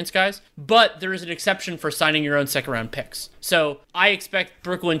experienced guys. But there is an exception for signing your own second round picks. So I expect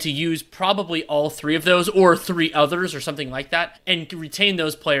Brooklyn to use probably all 3 of those or 3 others or something like that and retain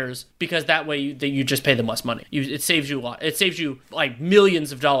those players because that way you just pay them less money. It saves you a lot. It saves you like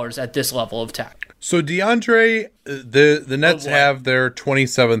millions of dollars at this level of tax. So DeAndre, the Nets have their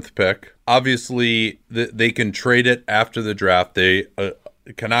 27th pick. Obviously, they can trade it after the draft. They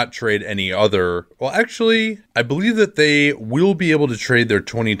cannot trade any other. Well, actually, I believe that they will be able to trade their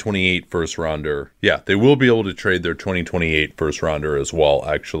 2028 first rounder. Yeah, they will be able to trade their 2028 first rounder as well,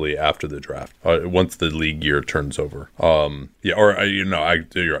 actually, after the draft, once the league year turns over.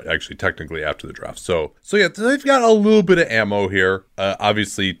 You're actually technically after the draft. So they've got a little bit of ammo here.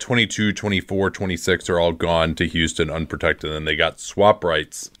 Obviously, 22, 24, 26 are all gone to Houston unprotected, and they got swap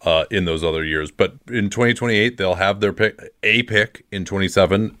rights in those other years. But in 2028, they'll have their pick in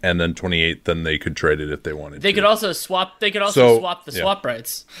 27, and then 28, then they could trade it if they wanted. They could also swap. They could also swap the swap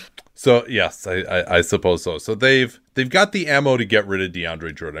rights. So yes, I suppose so. So they've got the ammo to get rid of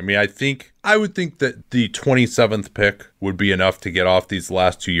DeAndre Jordan. I mean, I would think that the 27th pick would be enough to get off these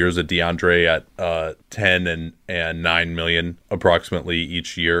last 2 years of DeAndre at 10 and $9 million approximately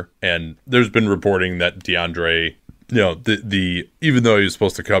each year. And there's been reporting that DeAndre, even though he was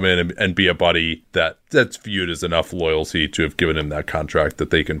supposed to come in and be a buddy, that's viewed as enough loyalty to have given him that contract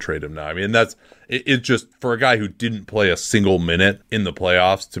that they can trade him now. I mean, it's just for a guy who didn't play a single minute in the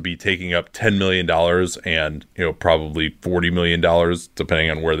playoffs to be taking up $10 million and, probably $40 million, depending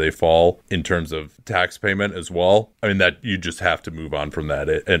on where they fall in terms of tax payment as well. I mean, that you just have to move on from that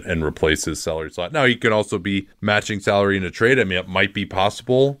and replace his salary slot. Now, he can also be matching salary in a trade. I mean, it might be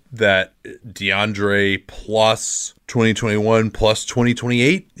possible that DeAndre plus 2021 plus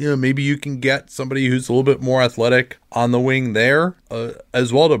 2028, maybe you can get somebody who's a little bit more athletic on the wing there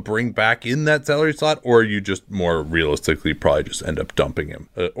as well to bring back in that salary slot, or you just more realistically probably just end up dumping him.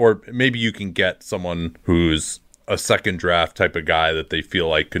 Or maybe you can get someone who's a second draft type of guy that they feel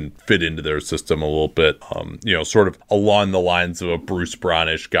like can fit into their system a little bit, sort of along the lines of a Bruce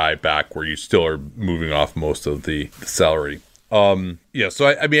Brownish guy back where you still are moving off most of the salary. So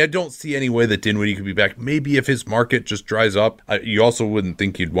I mean, I don't see any way that Dinwiddie could be back. Maybe if his market just dries up, you also wouldn't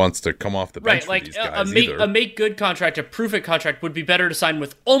think he'd wants to come off the bench for these guys either. A make good contract, a prove it contract would be better to sign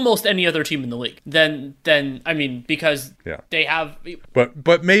with almost any other team in the league than because they have.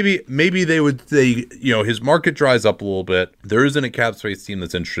 But maybe they would say, his market dries up a little bit. There isn't a cap space team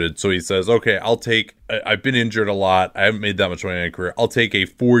that's interested, so he says, okay, I've been injured a lot. I haven't made that much money in my career. I'll take a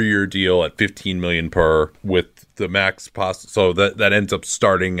 4-year deal at $15 million per with the max so that ends up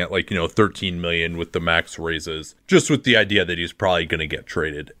starting at $13 million with the max raises, just with the idea that he's probably going to get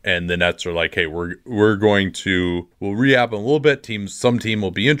traded. And the Nets are like, hey, we'll rehab him a little bit. Some team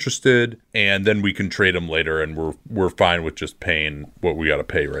will be interested, and then we can trade him later, and we're fine with just paying what we got to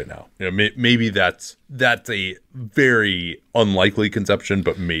pay right now. Maybe that's a very unlikely conception,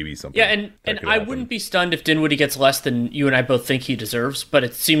 but maybe something. Yeah, and I wouldn't be stunned if Dinwiddie gets less than you and I both think he deserves, but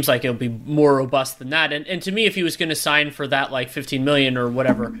it seems like it'll be more robust than that. And to me, if he was going to sign for that $15 million or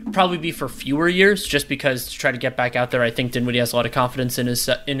whatever, probably be for fewer years, just because to try to get back out there, I think Dinwiddie has a lot of confidence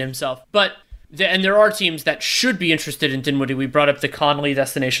in himself. But and there are teams that should be interested in Dinwiddie. We brought up the Conley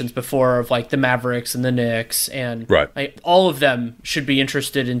destinations before of like the Mavericks and the Knicks, and right. All of them should be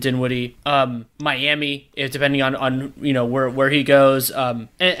interested in Dinwiddie. Miami, depending on where he goes, and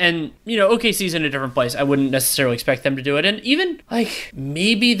OKC's in a different place. I wouldn't necessarily expect them to do it, and even like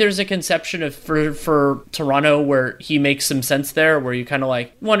maybe there's a conception of for Toronto where he makes some sense there, where you kind of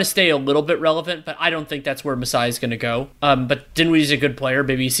like want to stay a little bit relevant, but I don't think that's where Masai is going to go. But Dinwiddie's a good player.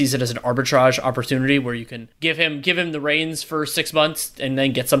 Maybe he sees it as an arbitrage opportunity where you can give him the reins for 6 months and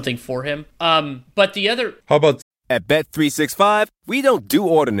then get something for him. But the other... How about... At Bet365, we don't do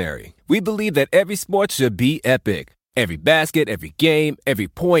ordinary. We believe that every sport should be epic. Every basket, every game, every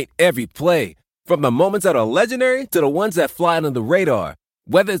point, every play. From the moments that are legendary to the ones that fly under the radar.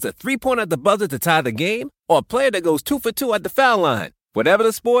 Whether it's a three-pointer at the buzzer to tie the game or a player that goes 2 for 2 at the foul line. Whatever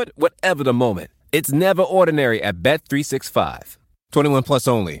the sport, whatever the moment. It's never ordinary at Bet365. 21 plus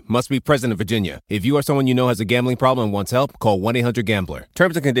only. Must be present in Virginia. If you or someone you know has a gambling problem and wants help, call 1-800-GAMBLER.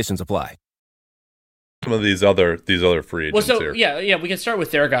 Terms and conditions apply. Some of these other free agents here. Yeah, we can start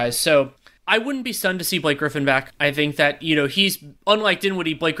with their guys. So I wouldn't be stunned to see Blake Griffin back. I think that, he's, unlike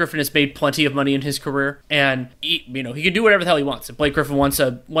Dinwiddie, Blake Griffin has made plenty of money in his career, and he can do whatever the hell he wants. If Blake Griffin wants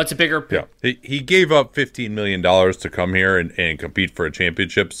a bigger... Yeah, he gave up $15 million to come here and compete for a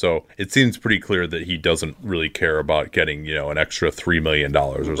championship, so it seems pretty clear that he doesn't really care about getting, an extra $3 million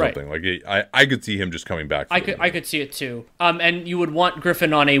or something. Right. Like, I could see him just coming back. I could see it too. And you would want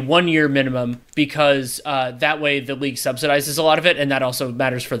Griffin on a 1-year minimum because that way the league subsidizes a lot of it, and that also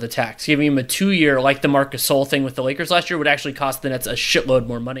matters for the tax. Giving him a 2-year, like the Marcus Gasol thing with the Lakers last year, would actually cost the Nets a shitload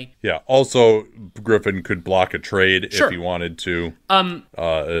more money. Yeah. Also, Griffin could block a trade if he wanted to.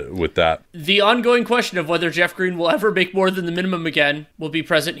 With that, the ongoing question of whether Jeff Green will ever make more than the minimum again will be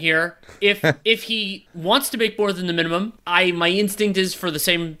present here. If he wants to make more than the minimum, my instinct is, for the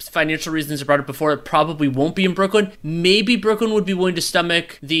same financial reasons I brought up before, it probably won't be in Brooklyn. Maybe Brooklyn would be willing to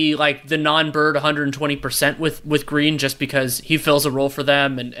stomach the non-Bird 120% with Green, just because he fills a role for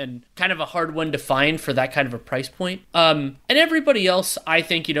them and kind of a hard one to find for that kind of a price point. And everybody else, I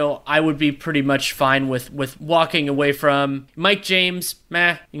think, I would be pretty much fine with walking away from. Mike James,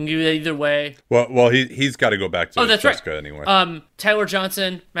 meh, you can do it either way. Well, he's got to go back to Jessica anyway. Tyler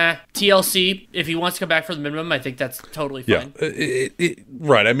Johnson, meh. TLC, if he wants to come back for the minimum, I think that's totally fine. Yeah,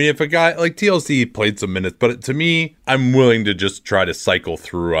 right. I mean, if a guy like TLC played some minutes, but to me, I'm willing to just try to cycle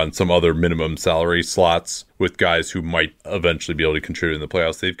through on some other minimum salary slots with guys who might eventually be able to contribute in the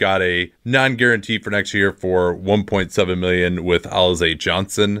playoffs. They've got a non-guarantee for next year for $1.7 million with Alize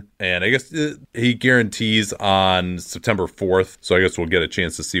Johnson, and I guess he guarantees on September 4th. So I guess we'll get a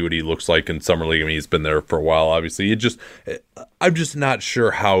chance to see what he looks like in summer league. I mean, he's been there for a while, obviously. I'm just not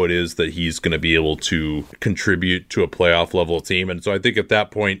sure how it is that he's going to be able to contribute to a playoff level team, and so I think at that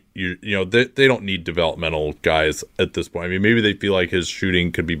point, they don't need developmental guys at this point. I mean, maybe they feel like his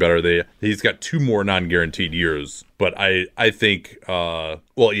shooting could be better. He's got 2 more non-guaranteed years, but I think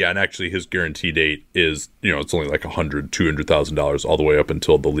and actually his guarantee date is it's only like $200,000 all the way up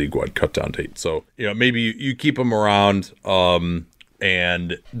until the league-wide cut-down date. So maybe you keep him around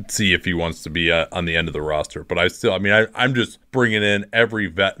and see if he wants to be on the end of the roster. But I'm just bringing in every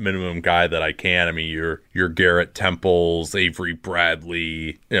vet minimum guy that I can. I mean, your Garrett Temples, Avery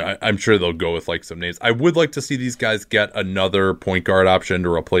Bradley. I'm sure they'll go with like some names. I would like to see these guys get another point guard option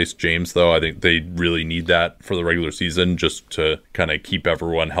to replace James, though. I think they really need that for the regular season, just to kind of keep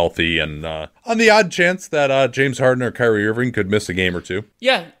everyone healthy. And on the odd chance that James Harden or Kyrie Irving could miss a game or two.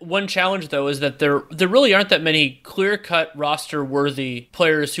 Yeah, one challenge though is that there really aren't that many clear-cut roster-worthy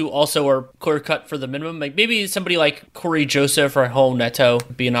players who also are clear-cut for the minimum. Like maybe somebody like Corey Joseph or Raul Neto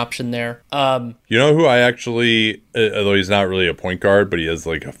would be an option there. You know who I actually, although he's not really a point guard, but he has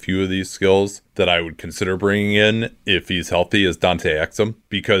like a few of these skills that I would consider bringing in if he's healthy, is Dante Exum,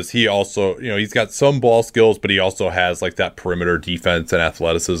 because he also, he's got some ball skills, but he also has like that perimeter defense and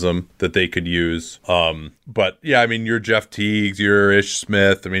athleticism that they could use. But yeah, I mean, your Jeff Teagues, your Ish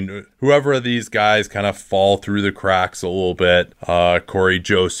Smith, I mean, whoever of these guys kind of fall through the cracks a little bit, Corey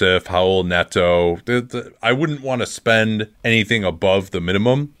Joseph, Raul Neto, I wouldn't want to spend anything above the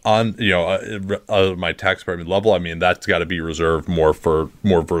minimum on, my tax department level. I mean, that's got to be reserved more for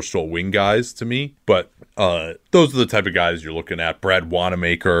more versatile wing guys to me. But those are the type of guys you're looking at. Brad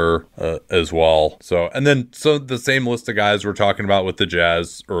Wanamaker as well. So the same list of guys we're talking about with the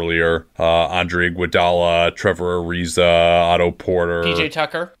Jazz earlier. Andre Iguodala, Trevor Ariza, Otto Porter. PJ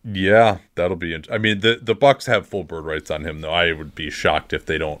Tucker. Yeah, That'll be I mean, the Bucks have full bird rights on him, though. I would be shocked if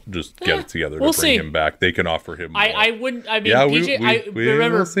they don't just get it together to bring him back. They can offer him more. I wouldn't. I mean,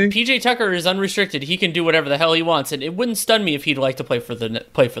 remember, PJ Tucker is unrestricted. He can do whatever the hell he wants, and it wouldn't stun me if he'd like to play for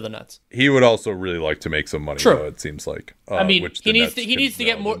the Nets. He would also really like to make some money, though, it seems like. I mean, he needs to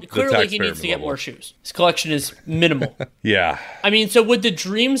get more. Clearly, he needs to get more shoes. His collection is minimal. Yeah. I mean, so would the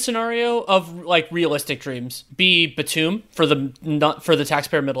dream scenario of like realistic dreams be Batum for the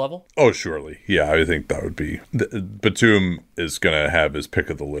taxpayer mid-level? Oh, surely. Yeah, I think that would be. Batum is going to have his pick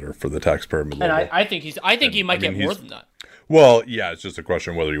of the litter for the taxpayer mid-level. And I think he might get more than that. Well, yeah, it's just a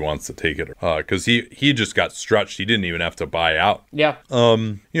question of whether he wants to take it, because he just got stretched. He didn't even have to buy out. Yeah.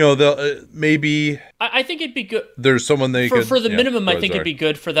 Maybe. I think it'd be good. There's someone for the minimum. I think it'd be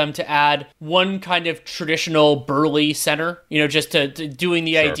good for them to add one kind of traditional burly center. Just to doing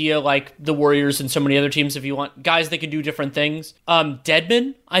the idea like the Warriors and so many other teams. If you want guys that can do different things,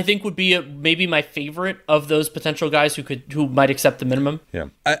 Dedmon I think would be maybe my favorite of those potential guys who might accept the minimum. Yeah,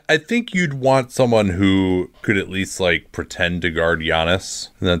 I think you'd want someone who could at least like pretend to guard Giannis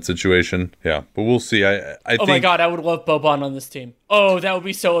in that situation. Yeah, but we'll see. I think, my God, I would love Boban on this team. Oh, that would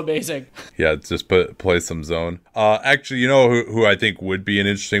be so amazing. Yeah, just play some zone. Actually, who I think would be an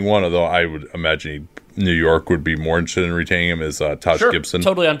interesting one, although I would imagine New York would be more interested in retaining him, is Taj Gibson.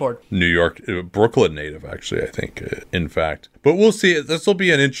 Totally on board. New York, Brooklyn native, actually, I think, in fact. But we'll see. This will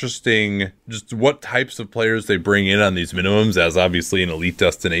be an interesting, just what types of players they bring in on these minimums, as obviously an elite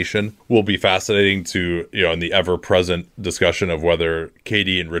destination, will be fascinating to, in the ever-present discussion of whether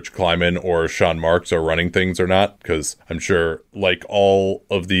KD and Rich Kleiman or Sean Marks are running things or not, because I'm sure, like all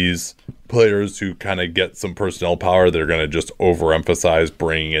of these players who kind of get some personnel power, they're going to just overemphasize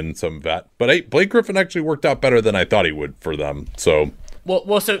bringing in some vet. But Blake Griffin actually worked out better than I thought he would for them. So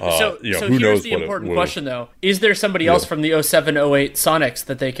So here's the important question, though: is there somebody else from the 07-08 Sonics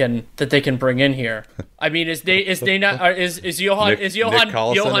that they can bring in here? I mean, is Johan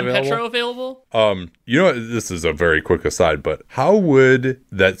Petro available? This is a very quick aside, but how would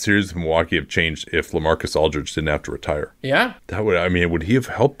that series of Milwaukee have changed if LaMarcus Aldridge didn't have to retire? Yeah, would he have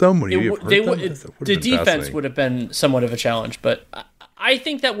helped them? Would he have hurt them? The defense would have been somewhat of a challenge, but I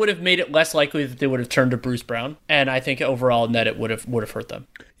think that would have made it less likely that they would have turned to Bruce Brown, and I think overall net it would have hurt them.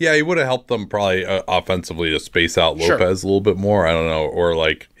 Yeah, he would have helped them probably offensively to space out Lopez a little bit more. I don't know, or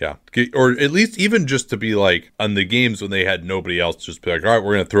at least even just to be like on the games when they had nobody else, just be like, all right,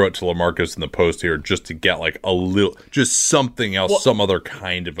 we're going to throw it to LaMarcus in the post here, just to get like a little, just something else, some other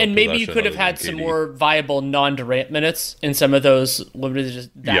kind of. And maybe you could have had some more viable non-Durant minutes in some of those limited.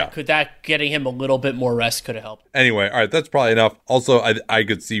 Getting him a little bit more rest could have helped. Anyway, all right, that's probably enough. Also, I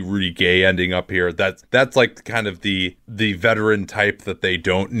could see Rudy Gay ending up here. That's like kind of the veteran type that they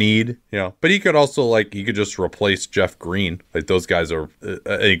don't need, But he could also he could just replace Jeff Green. Like those guys are.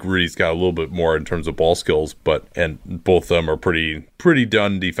 I think Rudy's got a little bit more in terms of ball skills, and both of them are pretty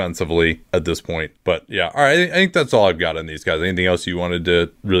done defensively at this point. But yeah, all right. I think that's all I've got on these guys. Anything else you wanted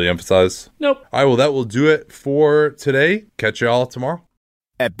to really emphasize? Nope. All right. Well, that will do it for today. Catch you all tomorrow.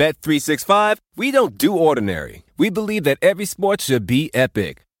 At Bet365, we don't do ordinary. We believe that every sport should be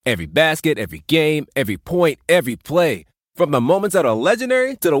epic. Every basket, every game, every point, every play. From the moments that are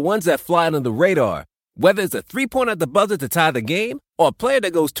legendary to the ones that fly under the radar. Whether it's a three-pointer at the buzzer to tie the game or a player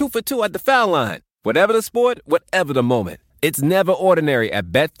that goes 2 for 2 at the foul line. Whatever the sport, whatever the moment. It's never ordinary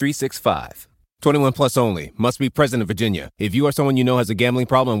at Bet365. 21 plus only. Must be present in Virginia. If you or someone you know has a gambling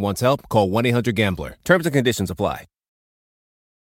problem and wants help, call 1-800-GAMBLER. Terms and conditions apply.